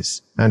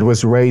offenses, and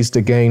was raised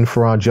again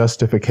for our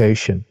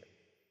justification.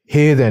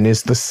 Here then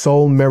is the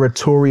sole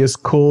meritorious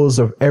cause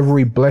of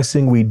every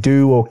blessing we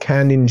do or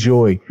can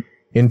enjoy,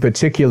 in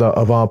particular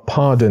of our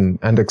pardon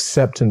and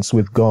acceptance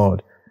with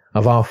God,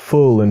 of our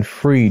full and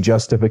free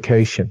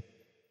justification.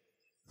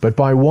 But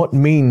by what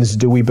means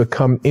do we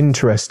become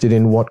interested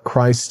in what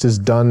Christ has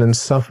done and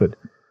suffered?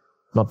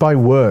 Not by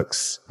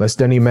works,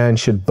 lest any man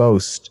should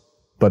boast,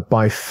 but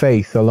by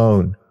faith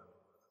alone.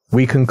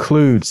 We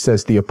conclude,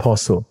 says the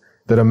apostle,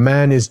 that a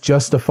man is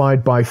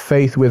justified by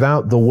faith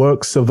without the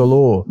works of the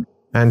law,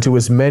 and to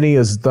as many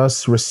as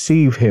thus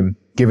receive him,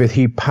 giveth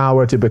he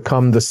power to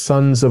become the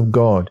sons of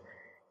God,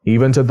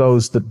 even to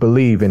those that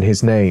believe in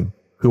his name,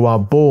 who are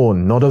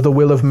born not of the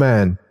will of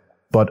man,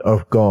 but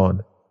of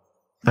God.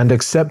 And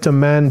except a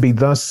man be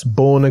thus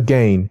born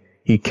again,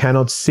 he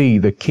cannot see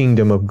the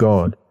kingdom of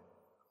God.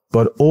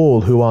 But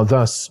all who are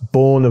thus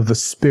born of the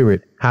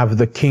Spirit have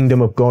the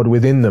kingdom of God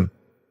within them.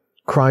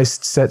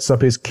 Christ sets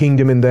up his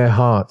kingdom in their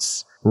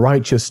hearts,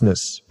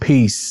 righteousness,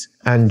 peace,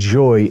 and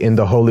joy in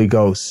the Holy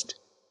Ghost.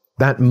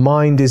 That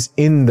mind is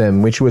in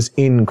them which was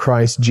in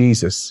Christ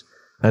Jesus,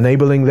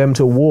 enabling them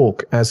to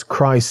walk as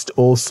Christ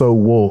also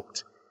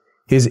walked.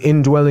 His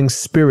indwelling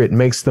Spirit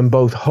makes them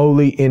both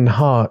holy in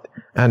heart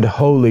and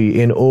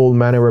holy in all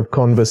manner of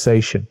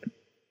conversation.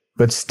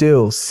 But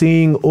still,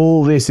 seeing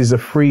all this is a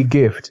free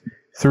gift,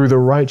 through the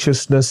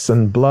righteousness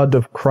and blood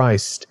of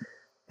Christ,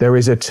 there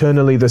is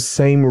eternally the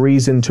same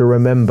reason to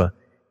remember,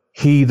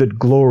 he that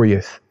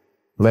glorieth,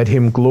 let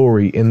him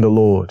glory in the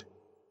Lord.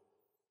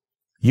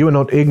 You are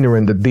not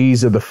ignorant that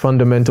these are the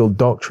fundamental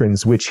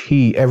doctrines which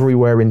he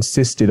everywhere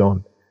insisted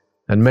on,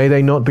 and may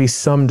they not be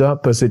summed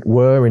up, as it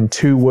were, in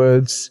two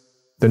words,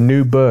 the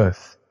new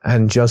birth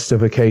and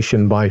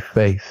justification by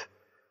faith.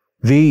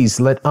 These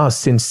let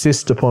us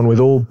insist upon with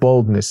all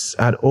boldness,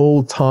 at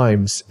all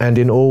times and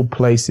in all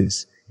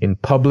places, in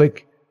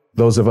public,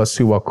 those of us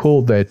who are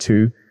called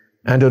thereto,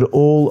 and at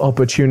all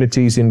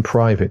opportunities in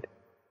private.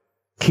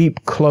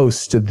 Keep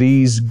close to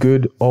these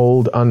good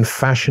old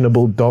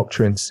unfashionable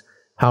doctrines,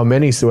 how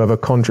many soever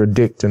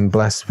contradict and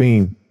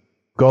blaspheme.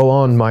 Go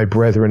on, my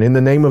brethren, in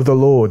the name of the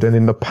Lord and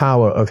in the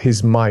power of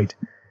his might.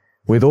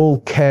 With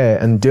all care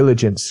and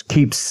diligence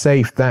keep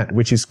safe that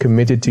which is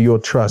committed to your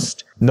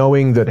trust,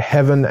 knowing that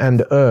heaven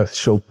and earth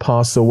shall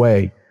pass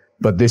away,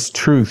 but this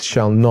truth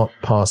shall not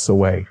pass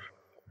away.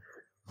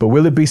 But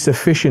will it be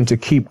sufficient to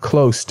keep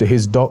close to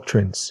his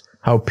doctrines,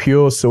 how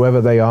pure soever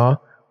they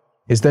are?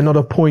 Is there not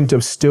a point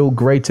of still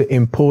greater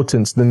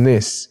importance than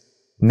this,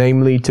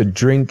 namely to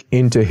drink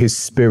into his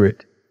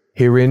Spirit,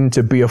 herein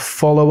to be a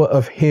follower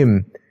of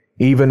him,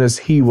 even as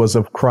he was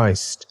of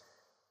Christ?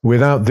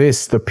 Without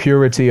this, the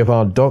purity of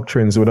our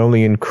doctrines would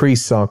only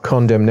increase our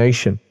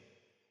condemnation.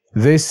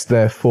 This,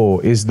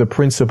 therefore, is the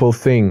principal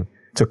thing,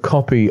 to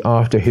copy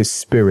after his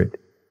Spirit,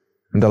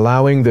 and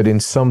allowing that in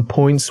some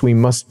points we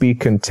must be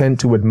content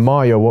to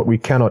admire what we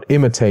cannot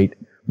imitate,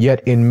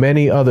 yet in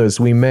many others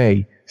we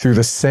may, through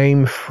the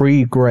same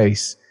free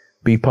grace,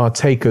 be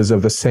partakers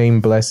of the same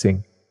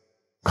blessing.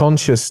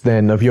 Conscious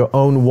then of your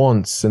own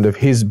wants and of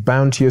his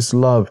bounteous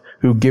love,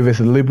 who giveth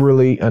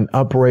liberally and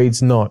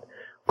upbraids not,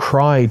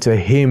 cry to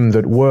him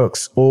that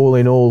works all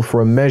in all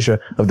for a measure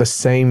of the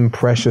same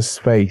precious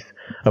faith,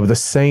 of the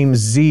same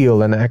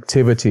zeal and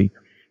activity,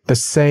 the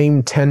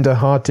same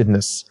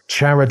tender-heartedness,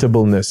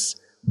 charitableness,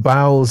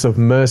 bowels of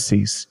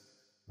mercies.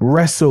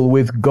 Wrestle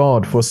with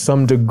God for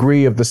some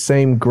degree of the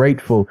same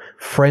grateful,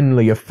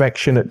 friendly,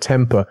 affectionate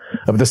temper,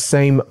 of the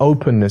same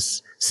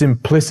openness,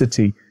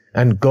 simplicity,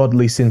 and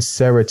godly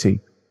sincerity.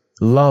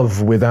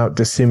 Love without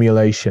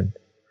dissimulation.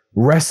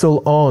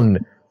 Wrestle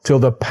on till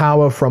the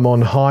power from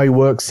on high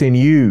works in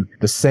you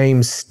the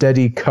same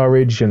steady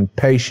courage and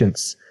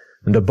patience,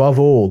 and above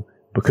all,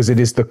 because it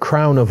is the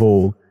crown of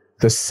all,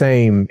 the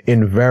same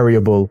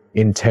invariable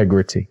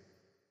integrity.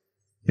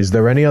 Is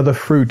there any other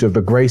fruit of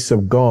the grace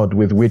of God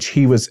with which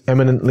he was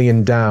eminently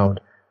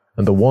endowed,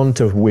 and the want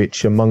of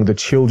which among the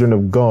children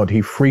of God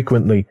he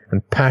frequently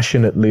and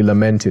passionately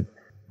lamented?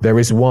 There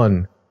is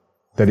one,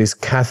 that is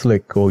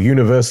Catholic or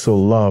universal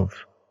love,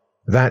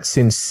 that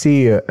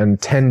sincere and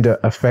tender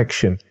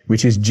affection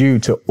which is due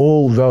to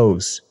all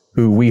those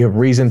who we have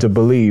reason to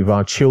believe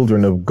are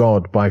children of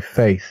God by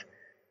faith.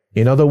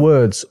 In other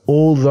words,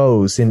 all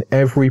those in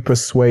every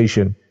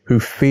persuasion who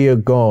fear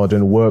God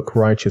and work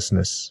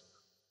righteousness.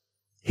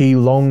 He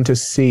longed to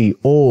see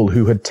all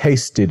who had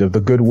tasted of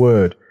the good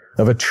word,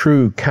 of a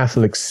true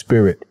Catholic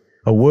spirit,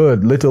 a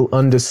word little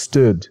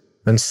understood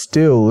and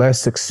still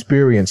less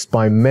experienced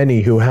by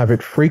many who have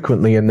it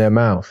frequently in their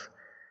mouth.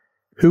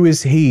 Who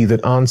is he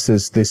that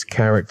answers this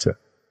character?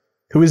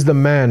 Who is the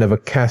man of a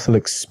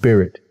Catholic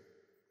spirit?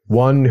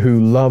 One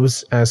who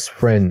loves as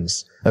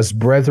friends, as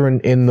brethren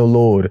in the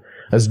Lord,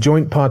 as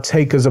joint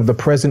partakers of the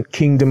present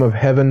kingdom of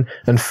heaven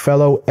and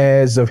fellow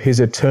heirs of his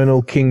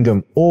eternal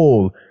kingdom,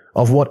 all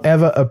of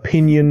whatever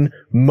opinion,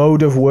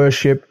 mode of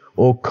worship,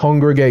 or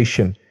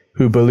congregation,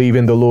 who believe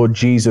in the Lord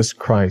Jesus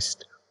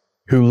Christ,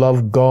 who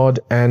love God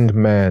and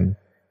man,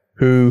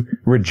 who,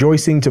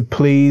 rejoicing to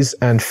please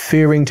and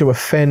fearing to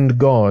offend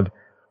God,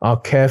 are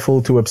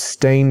careful to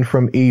abstain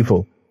from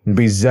evil and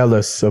be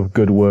zealous of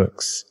good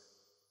works.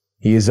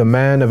 He is a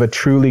man of a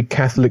truly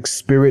Catholic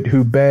spirit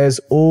who bears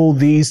all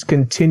these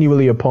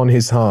continually upon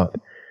his heart,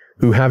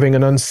 who having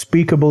an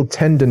unspeakable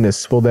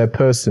tenderness for their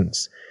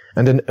persons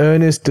and an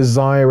earnest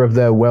desire of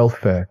their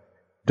welfare,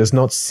 does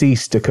not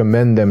cease to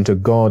commend them to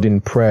God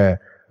in prayer,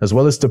 as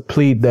well as to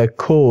plead their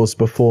cause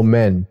before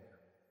men,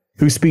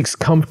 who speaks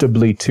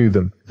comfortably to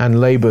them and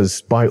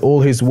labors by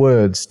all his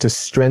words to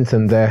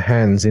strengthen their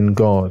hands in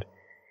God.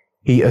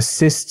 He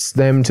assists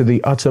them to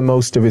the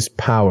uttermost of his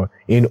power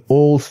in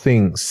all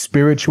things,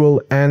 spiritual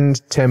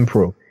and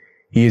temporal,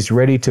 He is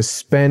ready to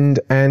spend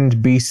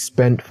and be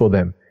spent for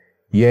them,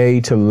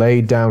 yea, to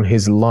lay down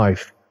his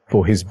life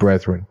for his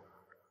brethren.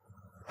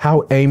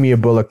 How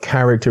amiable a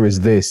character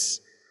is this!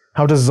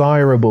 How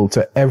desirable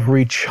to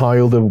every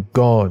child of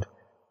God!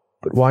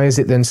 But why is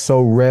it then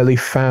so rarely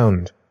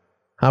found?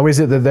 How is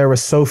it that there are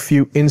so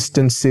few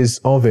instances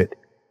of it?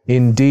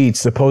 Indeed,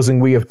 supposing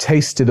we have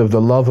tasted of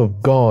the love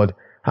of God,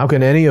 how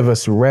can any of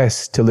us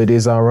rest till it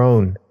is our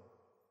own?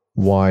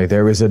 Why,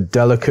 there is a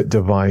delicate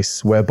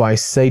device whereby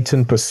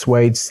Satan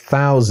persuades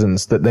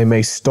thousands that they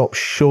may stop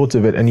short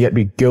of it and yet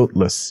be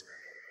guiltless.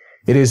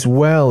 It is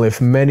well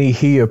if many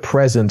here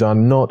present are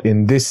not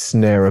in this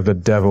snare of the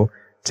devil,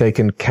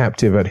 taken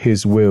captive at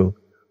his will.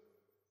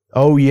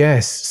 Oh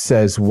yes,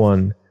 says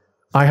one,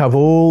 I have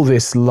all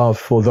this love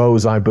for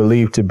those I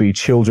believe to be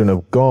children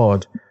of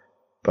God,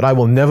 but I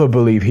will never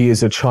believe he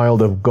is a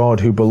child of God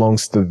who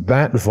belongs to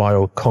that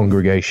vile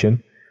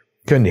congregation.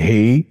 Can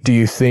he, do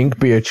you think,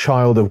 be a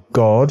child of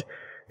God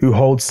who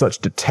holds such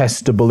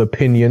detestable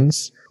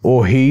opinions,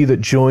 or he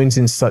that joins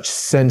in such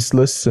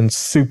senseless and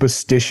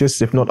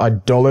superstitious, if not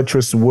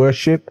idolatrous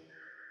worship?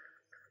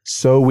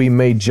 So we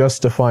may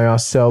justify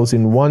ourselves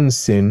in one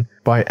sin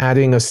by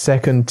adding a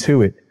second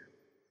to it.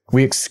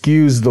 We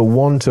excuse the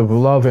want of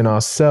love in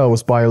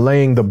ourselves by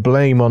laying the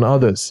blame on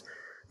others.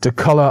 To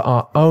color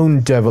our own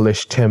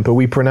devilish temper,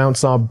 we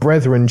pronounce our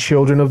brethren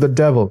children of the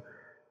devil.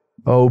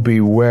 Oh,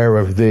 beware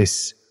of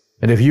this.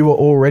 And if you are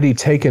already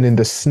taken in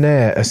the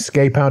snare,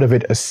 escape out of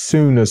it as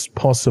soon as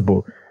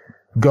possible.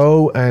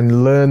 Go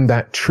and learn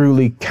that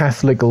truly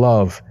Catholic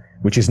love,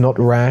 which is not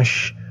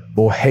rash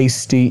or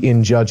hasty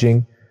in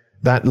judging,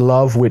 that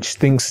love which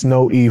thinks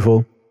no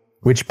evil,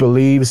 which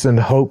believes and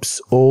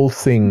hopes all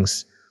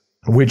things,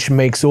 which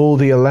makes all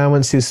the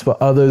allowances for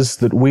others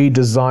that we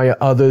desire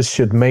others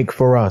should make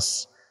for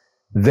us.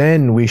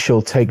 Then we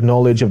shall take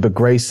knowledge of the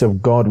grace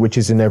of God which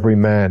is in every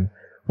man,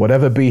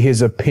 whatever be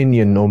his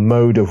opinion or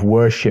mode of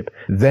worship.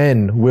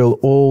 Then will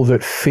all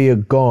that fear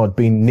God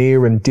be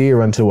near and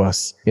dear unto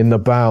us in the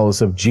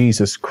bowels of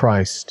Jesus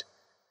Christ.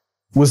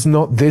 Was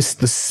not this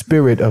the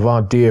spirit of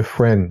our dear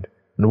friend?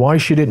 And why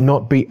should it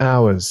not be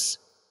ours?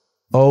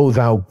 O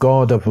thou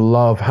God of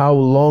love, how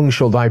long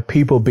shall thy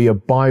people be a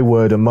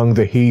byword among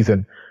the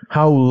heathen?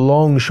 How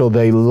long shall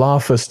they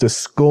laugh us to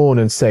scorn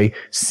and say,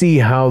 see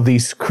how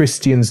these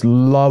Christians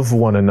love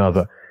one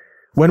another?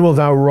 When wilt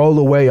thou roll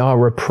away our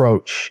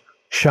reproach?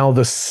 Shall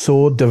the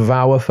sword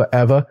devour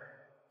forever?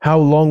 How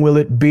long will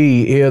it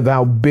be ere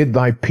thou bid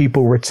thy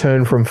people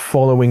return from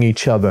following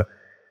each other?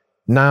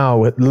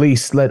 Now at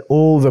least let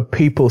all the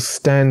people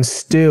stand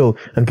still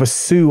and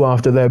pursue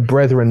after their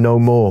brethren no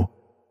more.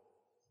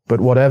 But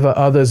whatever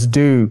others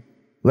do,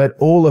 let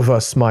all of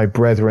us, my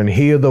brethren,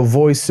 hear the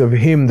voice of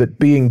him that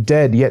being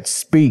dead yet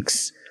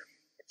speaks.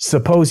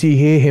 Suppose ye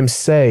hear him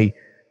say,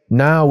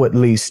 now at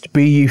least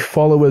be ye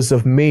followers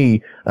of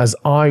me, as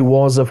I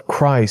was of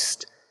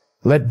Christ.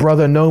 Let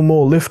brother no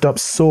more lift up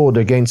sword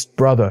against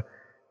brother,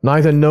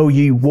 neither know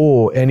ye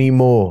war any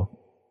more.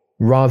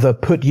 Rather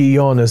put ye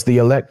on as the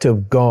elect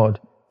of God,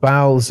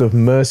 bowels of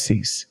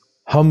mercies,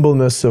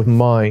 humbleness of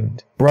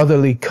mind,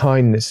 brotherly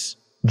kindness,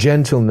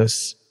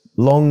 gentleness,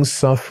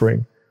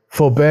 long-suffering,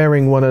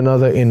 forbearing one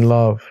another in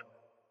love.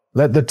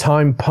 Let the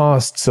time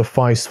past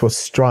suffice for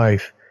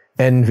strife,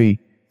 envy,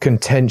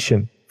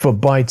 contention, for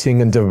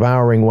biting and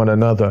devouring one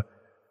another.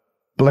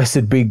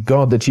 Blessed be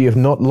God that ye have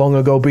not long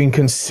ago been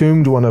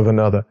consumed one of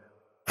another.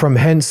 From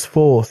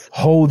henceforth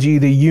hold ye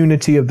the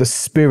unity of the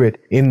Spirit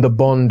in the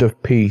bond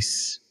of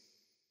peace.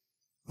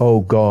 O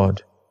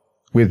God,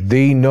 with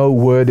thee no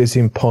word is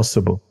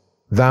impossible.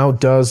 Thou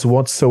does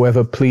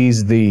whatsoever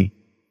please thee.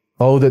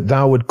 O that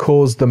thou would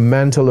cause the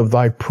mantle of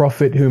thy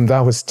prophet whom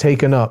thou hast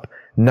taken up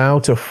now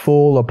to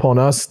fall upon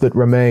us that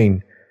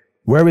remain.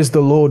 Where is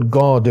the Lord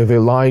God of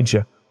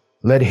Elijah?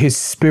 Let his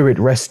spirit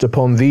rest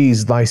upon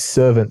these thy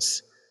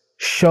servants.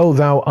 Show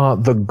thou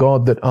art the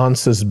God that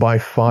answers by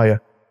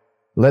fire.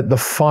 Let the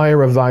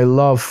fire of thy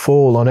love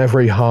fall on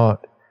every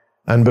heart.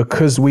 And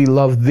because we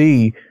love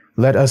thee,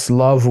 let us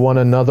love one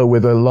another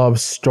with a love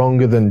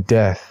stronger than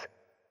death.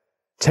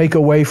 Take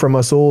away from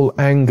us all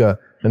anger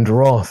and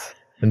wrath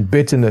and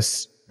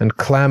bitterness and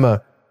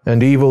clamor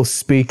and evil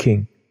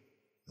speaking.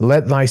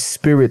 Let thy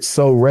Spirit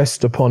so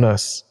rest upon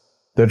us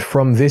that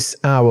from this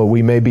hour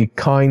we may be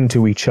kind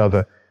to each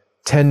other,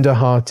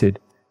 tender-hearted,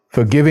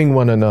 forgiving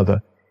one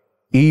another,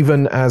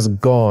 even as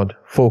God,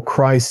 for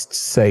Christ's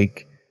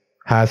sake,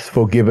 hath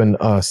forgiven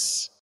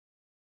us.